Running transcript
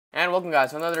And welcome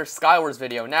guys to another Skywars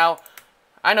video. Now,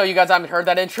 I know you guys haven't heard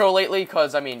that intro lately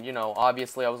because, I mean, you know,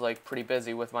 obviously I was like pretty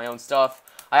busy with my own stuff.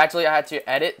 I had to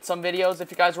edit some videos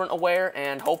if you guys weren't aware,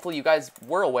 and hopefully you guys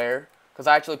were aware because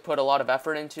I actually put a lot of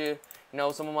effort into, you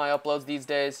know, some of my uploads these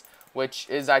days, which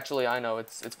is actually, I know,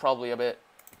 it's probably a bit,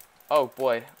 oh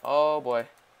boy,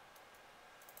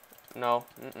 no,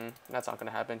 that's not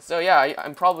gonna happen. So yeah,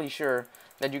 I'm probably sure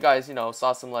that you guys, you know,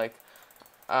 saw some like,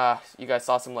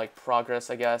 progress,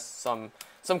 I guess, some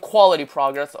quality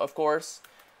progress, of course.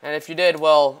 And if you did,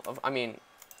 well, I mean,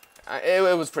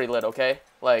 it was pretty lit, okay?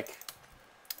 Like,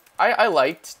 I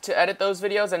liked to edit those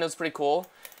videos, and it was pretty cool.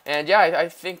 And yeah, I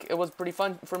think it was pretty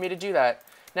fun for me to do that.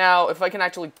 Now, if I can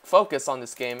actually focus on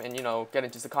this game and, you know, get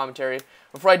into the commentary.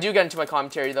 Before I do get into my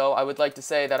commentary, though, I would like to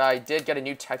say that I did get a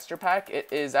new texture pack. It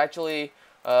is actually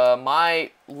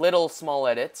my little small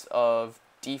edit of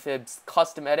defib's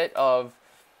custom edit of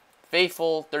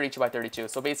Faithful 32x32.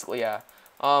 So basically, yeah.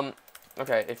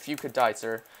 Okay, if you could die,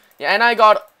 sir. Yeah, and I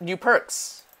got new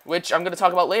perks, which I'm gonna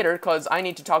talk about later, cause I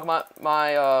need to talk about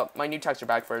my my new texture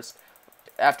pack first.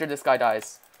 After this guy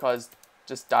dies, cause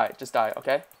just die,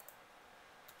 okay?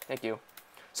 Thank you.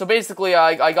 So basically,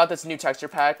 I got this new texture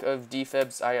pack of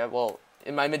defibs. Well,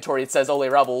 in my inventory it says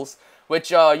OllehRebelz,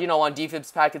 which you know, on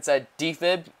defib's pack it said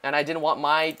defib, and I didn't want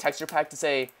my texture pack to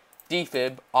say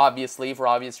defib, obviously, for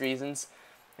obvious reasons.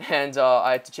 And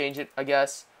I had to change it, I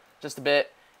guess, just a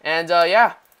bit. And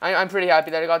yeah, I'm pretty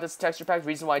happy that I got this texture pack. The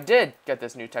reason why I did get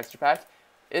this new texture pack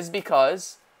is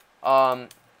because, it's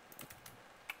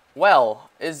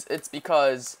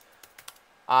because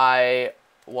I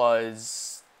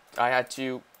had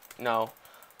to, no,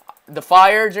 the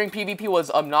fire during PvP was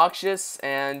obnoxious,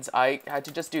 and I had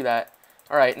to just do that.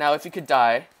 Alright, now if you could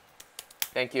die,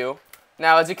 thank you.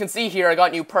 Now, as you can see here, I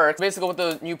got new perks. Basically, what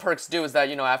the new perks do is that,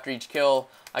 you know, after each kill,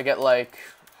 I get, like,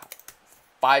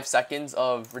 5 seconds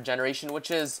of regeneration, which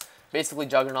is basically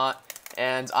Juggernaut.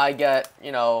 And I get,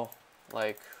 you know,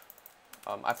 like,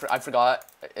 I forgot.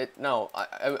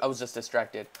 I was just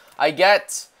distracted. I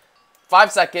get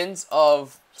 5 seconds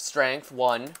of Strength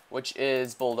 1, which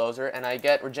is Bulldozer. And I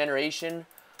get regeneration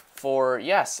for,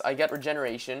 yes, I get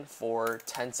regeneration for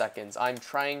 10 seconds. I'm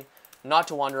trying not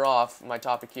to wander off my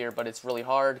topic here, but it's really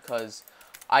hard because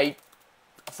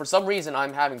for some reason,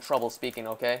 I'm having trouble speaking,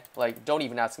 okay? Like, don't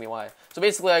even ask me why. So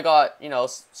basically, I got, you know,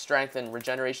 strength and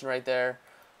regeneration right there.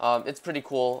 It's pretty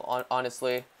cool,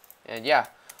 honestly. And yeah.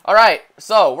 Alright,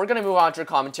 so we're going to move on to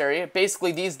commentary.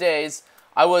 Basically, these days,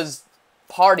 I was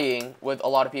partying with a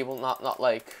lot of people, not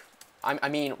like, I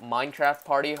mean, Minecraft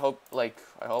party. I hope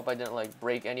I didn't, like,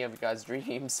 break any of you guys'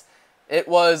 dreams. It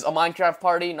was a Minecraft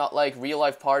party, not like real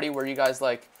life party where you guys,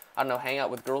 like, I don't know, hang out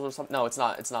with girls or something. No, it's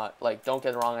not. Like, don't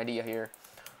get the wrong idea here.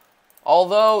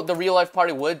 Although the real life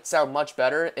party would sound much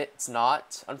better, it's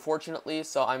not, unfortunately.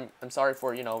 So I'm sorry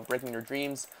for, you know, breaking your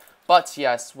dreams. But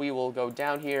yes, we will go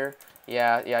down here.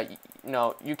 Yeah,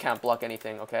 no, you can't block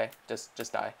anything, okay?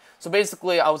 Just die. So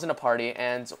basically, I was in a party,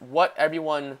 and what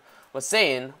everyone was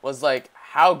saying was like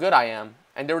how good I am.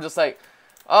 And they were just like,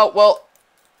 "Oh, well,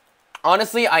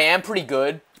 honestly, I am pretty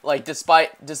good. Like,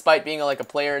 despite being like a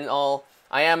player and all,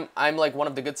 I'm like one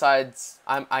of the good sides.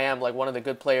 I am like one of the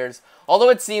good players. Although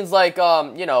it seems like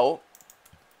you know,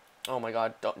 oh my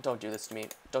god, don't do this to me.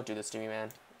 Don't do this to me, man.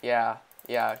 Yeah,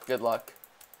 good luck.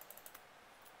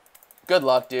 Good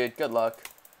luck, dude. Good luck.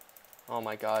 Oh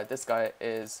my god, this guy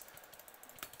is,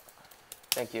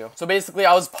 thank you. So basically,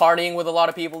 I was partying with a lot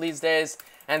of people these days,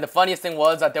 and the funniest thing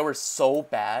was that they were so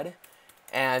bad.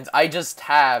 And I just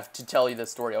have to tell you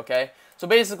this story, okay? So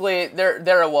basically,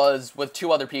 there I was with 2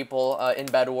 other people in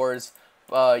Bed Wars.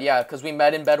 Yeah, because we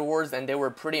met in Bed Wars, and they were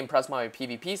pretty impressed by my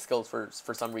PvP skills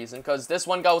for some reason. Because this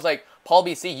one guy was like, "Paul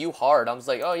BC, you hard." I was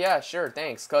like, "Oh yeah, sure,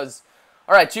 thanks." Because,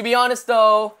 alright, to be honest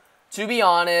though,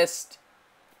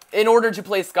 in order to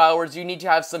play Skywars, you need to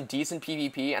have some decent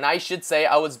PvP. And I should say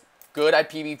I was good at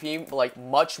PvP, like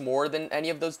much more than any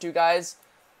of those 2 guys.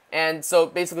 And so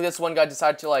basically, this one guy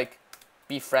decided to like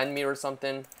befriend me or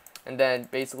something, and then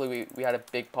basically we had a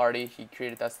big party. He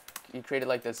created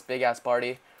like this big ass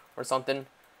party or something.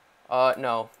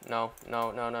 No.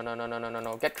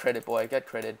 Get critted, boy, get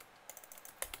critted.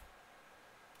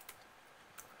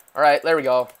 Alright, there we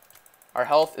go. Our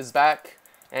health is back,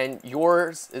 and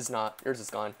yours is not. Yours is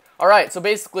gone. Alright, so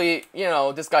basically, you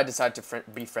know, this guy decided to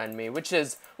befriend me, which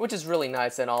is really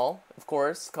nice and all, of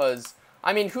course, because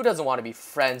I mean, who doesn't want to be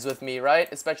friends with me,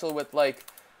 right? Especially with, like,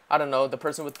 I don't know, the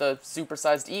person with the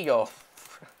supersized ego.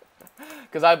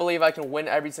 Because I believe I can win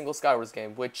every single Skywars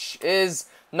game, which is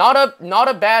not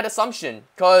a bad assumption,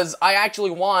 because I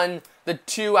actually won the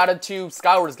 2 out of 2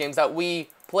 Skywars games that we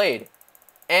played.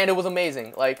 and it was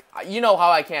amazing. Like, you know how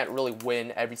I can't really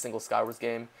win every single Skywars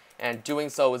game, and doing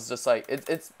so is just like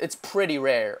it's pretty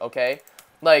rare, okay?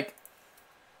 Like,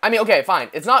 I mean, okay, fine,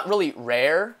 it's not really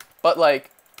rare, but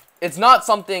like, it's not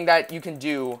something that you can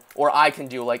do or I can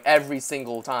do like every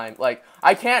single time. Like,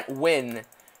 I can't win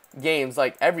games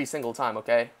like every single time,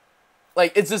 okay?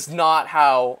 Like, it's just not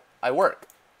how I work.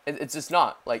 It's just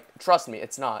not. Like, trust me,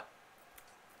 it's not.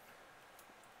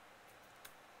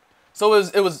 So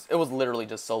it was literally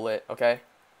just so lit, okay?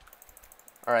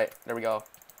 Alright, there we go.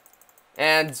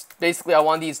 And basically I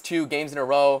won these 2 games in a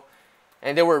row,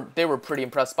 and they were pretty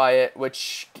impressed by it,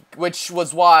 which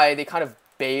was why they kind of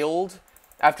bailed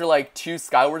after like 2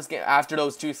 Skywars game after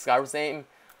those 2 Skywars game.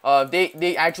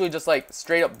 They actually just like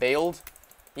straight up bailed.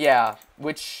 Yeah,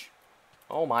 which,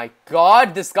 oh my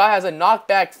god, this guy has a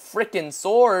knockback freaking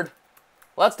sword.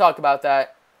 Let's talk about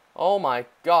that. Oh my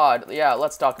god. Yeah,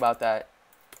 let's talk about that.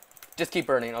 Just keep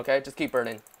burning, okay? Just keep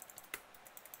burning.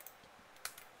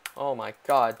 Oh my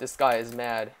god, this guy is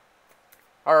mad.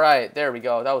 Alright, there we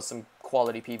go. That was some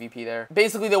quality PvP there.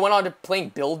 Basically, they went on to playing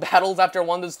build battles after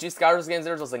one of those 2 Skywars games.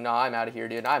 They were just like, nah, I'm out of here,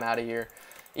 dude. I'm out of here.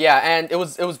 Yeah, and it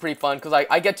was pretty fun, because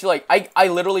I get to, like, I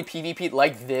literally PvP'd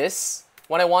like this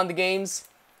when I won the games.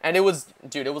 And it was,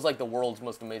 dude, it was like the world's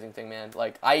most amazing thing, man.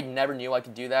 Like, I never knew I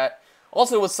could do that.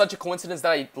 Also, it was such a coincidence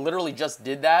that I literally just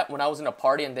did that when I was in a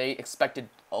party and they expected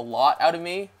a lot out of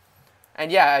me.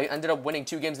 And yeah, I ended up winning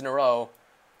 2 games in a row.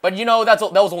 But you know, that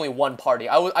was only one party.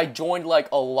 I joined like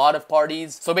a lot of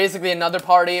parties. So basically another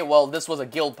party, well, this was a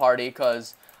guild party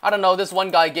because, I don't know, this one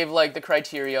guy gave like the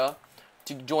criteria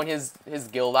to join his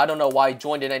guild. I don't know why I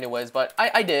joined it anyways, but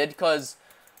I did because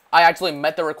I actually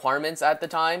met the requirements at the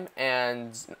time.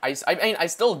 And I mean, I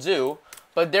still do.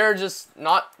 But there are just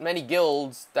not many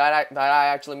guilds that I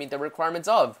actually meet the requirements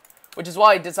of. Which is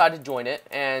why I decided to join it.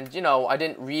 And, you know, I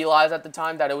didn't realize at the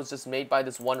time that it was just made by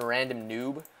this one random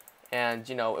noob. And,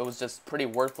 you know, it was just pretty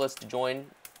worthless to join.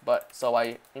 But, so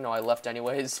I left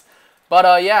anyways.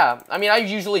 But, yeah. I mean, I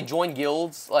usually join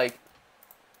guilds, like,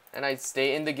 and I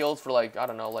stay in the guilds for, like, I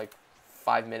don't know, like,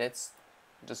 5 minutes.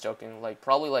 Just joking. Like,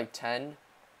 probably, like, 10.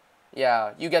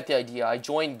 Yeah, you get the idea. I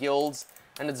join guilds,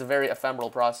 and it's a very ephemeral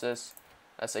process.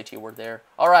 SAT word there.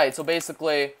 Alright, so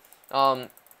basically,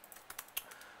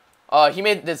 he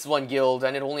made this one guild,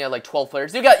 and it only had like 12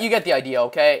 players. You get the idea,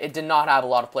 okay? It did not have a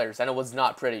lot of players, and it was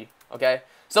not pretty, okay?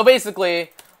 So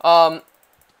basically, thank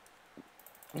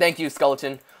you,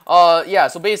 Skeleton. Yeah,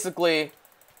 so basically,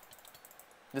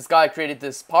 this guy created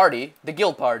this party, the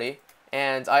guild party,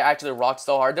 and I actually rocked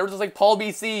so hard. They were just like, Paul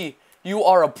BC, you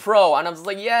are a pro, and I was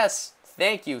like, yes,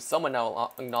 thank you. Someone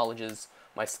now acknowledges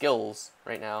my skills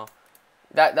right now.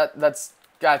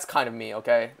 That's kind of me,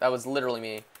 okay? That was literally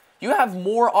me. You have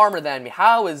more armor than me.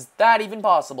 How is that even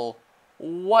possible?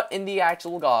 What in the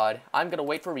actual god? I'm gonna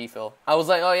wait for refill. I was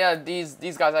like, oh yeah, these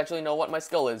guys actually know what my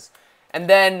skill is. And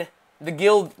then the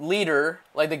guild leader,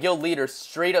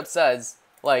 straight up says,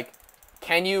 like,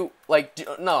 can you, like,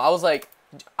 no, I was like,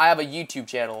 I have a YouTube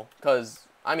channel. Because,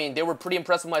 I mean, they were pretty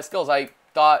impressed with my skills. I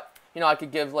thought, you know, I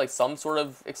could give, like, some sort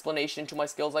of explanation to my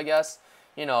skills, I guess.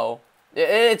 You know,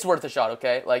 it's worth a shot,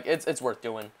 okay? Like, it's worth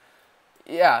doing.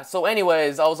 Yeah, so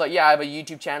anyways, I was like, yeah, I have a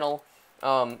YouTube channel.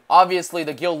 Obviously,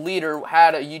 the guild leader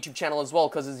had a YouTube channel as well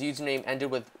because his username ended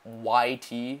with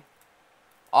YT.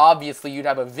 Obviously, you'd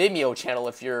have a Vimeo channel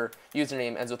if your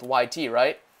username ends with YT,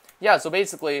 right? Yeah, so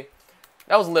basically,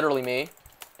 that was literally me.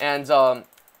 And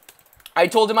I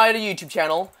told him I had a YouTube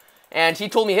channel, and he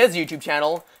told me his YouTube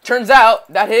channel. Turns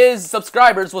out that his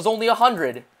subscribers was only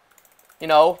 100. You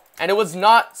know, and it was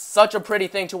not such a pretty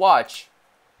thing to watch.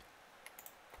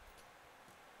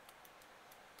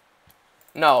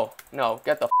 No,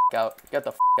 get the f out. Get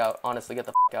the f out. Honestly, get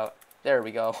the f out. There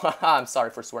we go. I'm sorry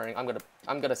for swearing. I'm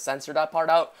gonna censor that part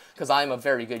out because I'm a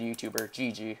very good YouTuber.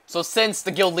 GG. So since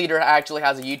the guild leader actually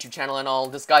has a YouTube channel and all,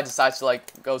 this guy decides to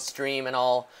like go stream and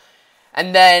all,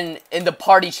 and then in the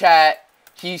party chat,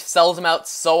 he sells him out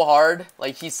so hard.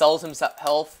 Like he sells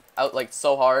himself out like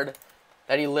so hard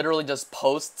that he literally just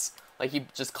posts, like he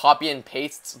just copy and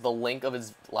pastes the link of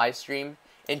his live stream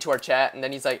into our chat, and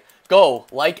then he's like, go,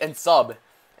 like, and sub.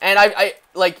 And I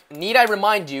like, need I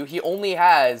remind you, he only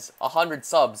has 100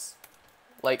 subs.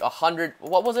 Like, 100,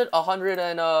 what was it? 100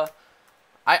 and,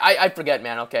 I forget,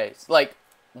 man, okay. Like,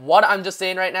 what I'm just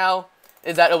saying right now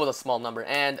is that it was a small number,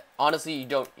 and honestly, you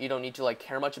don't need to, like,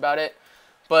 care much about it.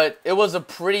 But it was a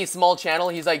pretty small channel.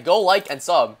 He's like, go, like, and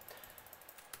sub.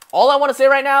 All I want to say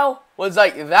right now was,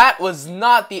 like, that was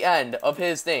not the end of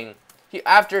his thing.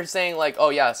 After saying, like, oh,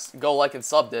 yes, go like and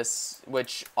sub this,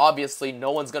 which obviously no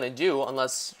one's going to do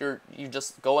unless you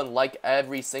just go and like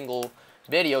every single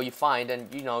video you find,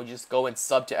 and, you know, just go and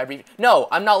sub to every... No,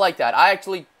 I'm not like that. I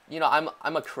actually, you know,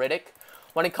 I'm a critic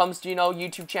when it comes to, you know,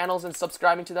 YouTube channels and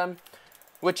subscribing to them,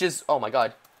 which is... Oh, my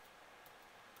God.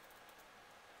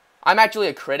 I'm actually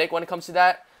a critic when it comes to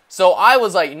that. So I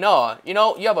was like, no, you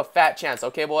know, you have a fat chance,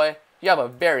 okay, boy? You have a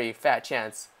very fat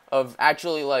chance of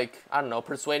actually, like, I don't know,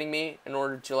 persuading me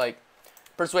to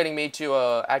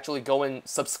actually go and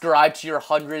subscribe to your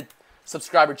 100th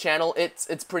subscriber channel.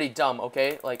 It's pretty dumb,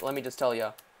 okay? Like, let me just tell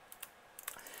you.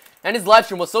 And his live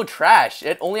stream was so trash.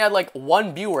 It only had, like,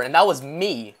 1 viewer, and that was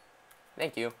me.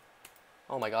 Thank you.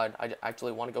 Oh, my God. I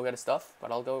actually want to go get his stuff,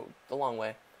 but I'll go the long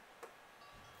way.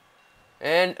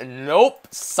 And, nope.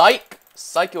 Psych.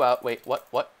 Psych you out. Wait, what?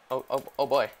 Oh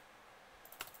boy.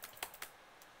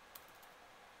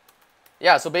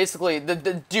 Yeah, so basically,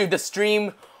 dude, the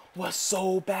stream was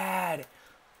so bad.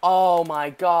 Oh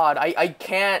my God. I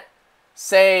can't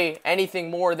say anything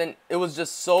more than it was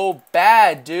just so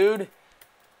bad, dude.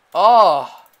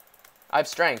 Oh. I have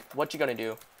strength. What you gonna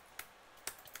do?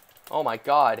 Oh my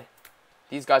God.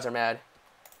 These guys are mad.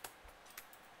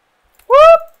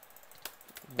 Whoop!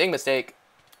 Big mistake.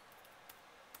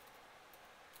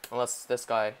 Unless this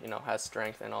guy, you know, has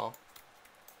strength and all.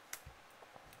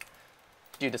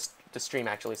 Dude, the stream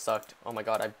actually sucked. Oh my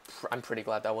God, I'm pretty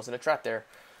glad that wasn't a trap there.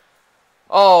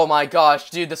 Oh my gosh,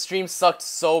 dude, the stream sucked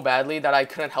so badly that I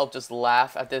couldn't help just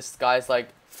laugh at this guy's, like,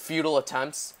 futile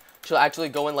attempts to actually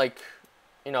go in, like,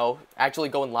 you know, actually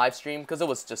go in live stream, because it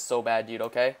was just so bad, dude,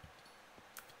 okay?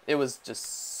 It was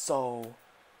just so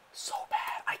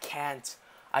bad.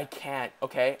 I can't,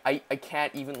 okay? I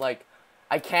can't even, like,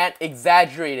 I can't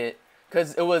exaggerate it,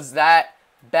 because it was that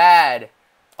bad.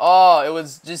 Oh, it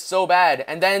was just so bad.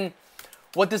 And then,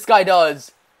 what this guy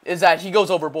does is that he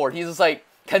goes overboard. He's just like,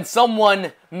 can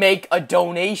someone make a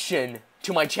donation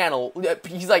to my channel?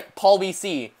 He's like, Paul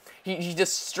BC. He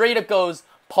just straight up goes,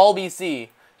 Paul BC,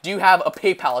 do you have a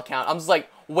PayPal account? I'm just like,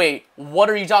 wait, what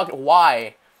are you talking,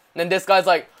 why? And then this guy's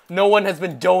like, no one has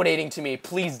been donating to me,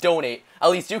 please donate. At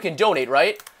least you can donate,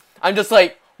 right? I'm just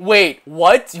like, wait,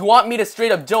 what? You want me to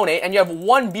straight up donate, and you have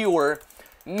 1 viewer,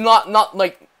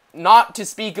 not to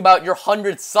speak about your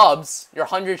 100 subs, your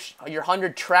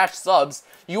 100 trash subs.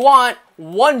 You want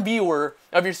 1 viewer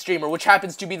of your streamer, which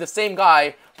happens to be the same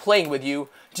guy playing with you,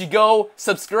 to go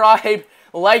subscribe,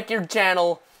 like your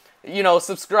channel, you know,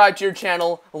 subscribe to your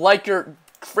channel, like your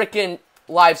freaking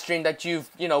live stream that you've,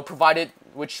 you know, provided,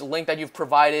 which link that you've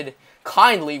provided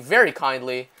kindly, very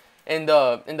kindly, in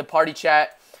the party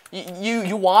chat.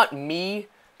 You want me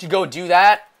to go do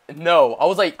that? No.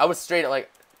 I was straight up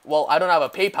like, well, I don't have a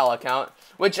PayPal account,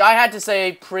 which I had to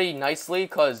say pretty nicely,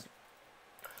 because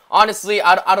honestly,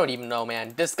 I don't even know,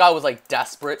 man. This guy was, like,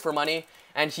 desperate for money,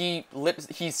 and he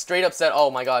straight up said, oh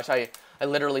my gosh, I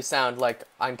literally sound like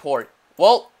I'm poor.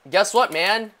 Well, guess what,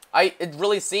 man? It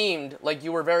really seemed like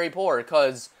you were very poor,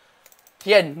 because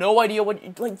he had no idea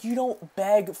what, like, you don't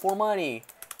beg for money.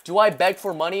 Do I beg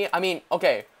for money? I mean,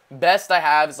 okay, best I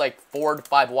have is like 4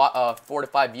 to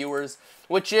 5 viewers,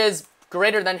 which is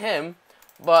greater than him.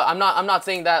 But I'm not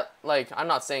saying that, like, I'm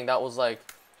not saying that was, like,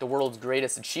 the world's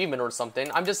greatest achievement or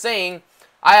something. I'm just saying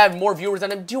I have more viewers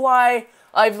than him.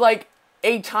 I've like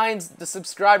 8 times the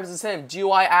subscribers as him.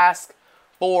 Do I ask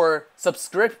for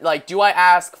do I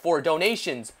ask for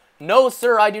donations? No,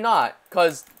 sir, I do not.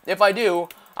 Because if I do,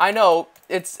 I know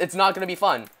it's not going to be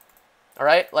fun.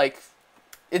 Alright? Like,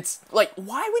 it's like,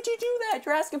 why would you do that?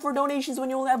 You're asking for donations when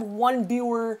you only have 1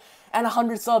 viewer and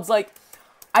 100 subs. Like,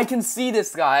 I can see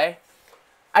this guy.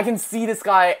 I can see this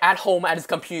guy at home at his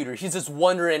computer. He's just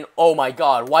wondering, oh my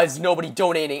God, why is nobody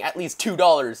donating at least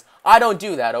 $2? I don't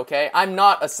do that, okay? I'm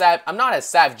not as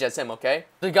savage as him, okay?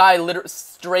 The guy literally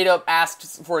straight up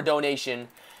asked for a donation,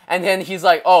 and then he's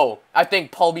like, oh, I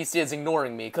think Paul BC is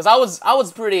ignoring me. Because I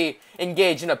was pretty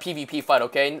engaged in a PvP fight,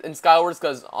 okay, in Skywars,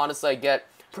 because honestly I get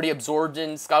pretty absorbed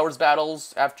in Skywars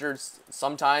battles after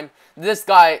some time. This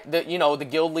guy, the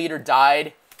guild leader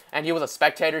died, and he was a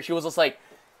spectator. He was just like,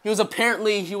 he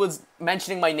was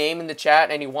mentioning my name in the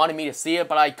chat, and he wanted me to see it,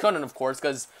 but I couldn't, of course,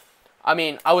 because, I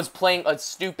mean, I was playing a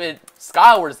stupid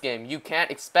Skywars game. You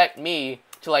can't expect me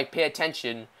to, like, pay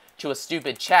attention to a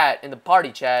stupid chat in the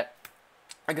party chat,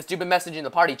 like a stupid message in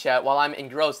the party chat while I'm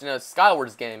engrossed in a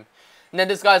Skywars game. And then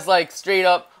this guy's like, straight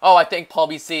up, oh, I think Paul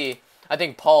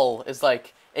is,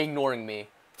 like, ignoring me.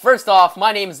 First off,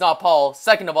 my name is not Paul.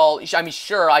 Second of all, I mean,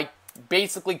 sure, I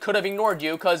basically could have ignored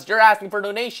you, because you're asking for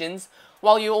donations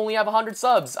while you only have 100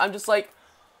 subs. I'm just like,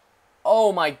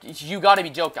 oh my, you gotta be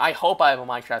joking. I hope I have a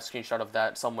Minecraft screenshot of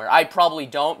that somewhere. I probably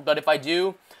don't, but if I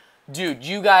do, dude,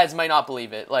 you guys might not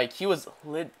believe it. Like, he was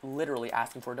literally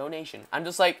asking for a donation. I'm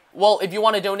just like, well, if you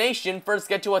want a donation, first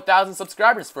get to 1,000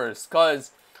 subscribers first.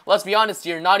 Because, let's be honest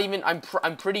here, not even, I'm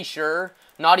pretty sure,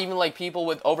 not even, like, people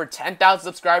with over 10,000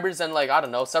 subscribers and, like, I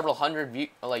don't know, several hundred,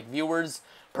 viewers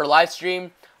per live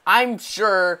stream, I'm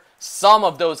sure some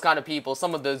of those kind of people,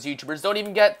 some of those YouTubers don't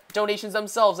even get donations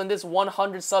themselves, and this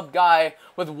 100 sub guy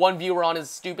with 1 viewer on his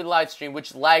stupid live stream,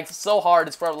 which lags so hard,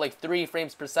 it's probably like 3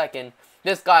 frames per second,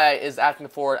 this guy is asking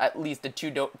for at least a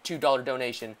 $2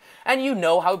 donation. And you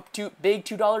know how big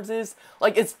 $2 is?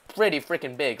 Like, it's pretty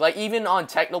freaking big. Like, even on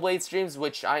Technoblade streams,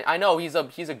 which I know he's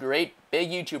a great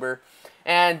big YouTuber,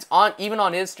 and even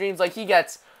on his streams, like, he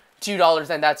gets $2,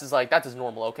 and that's his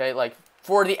normal, okay? Like,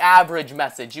 for the average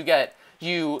message, you get,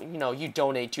 you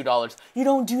donate $2. You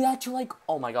don't do that to, like,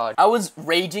 oh my god. I was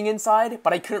raging inside,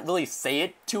 but I couldn't really say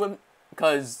it to him,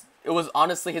 because it was,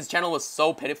 honestly, his channel was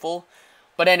so pitiful.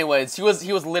 But anyways, he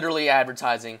was literally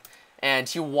advertising, and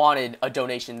he wanted a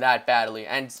donation that badly,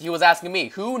 and he was asking me,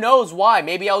 who knows why?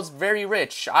 Maybe I was very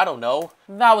rich, I don't know.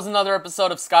 That was another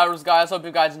episode of Skywars, guys. Hope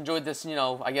you guys enjoyed this,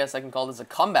 I guess I can call this a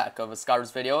comeback of a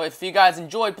Skywars video. If you guys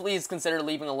enjoyed, please consider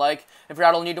leaving a like. If you're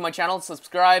at all new to my channel,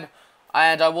 subscribe,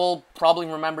 and I will probably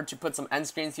remember to put some end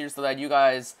screens here so that you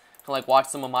guys can, like, watch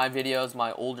some of my videos,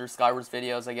 my older Skywars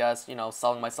videos, I guess,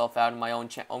 selling myself out in my own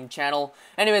channel.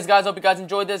 Anyways, guys, hope you guys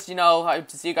enjoyed this, I hope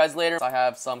to see you guys later. I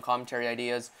have some commentary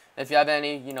ideas. If you have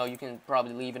any, you can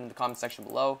probably leave it in the comment section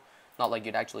below. Not like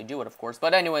you'd actually do it, of course.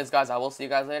 But anyways, guys, I will see you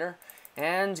guys later,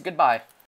 and goodbye.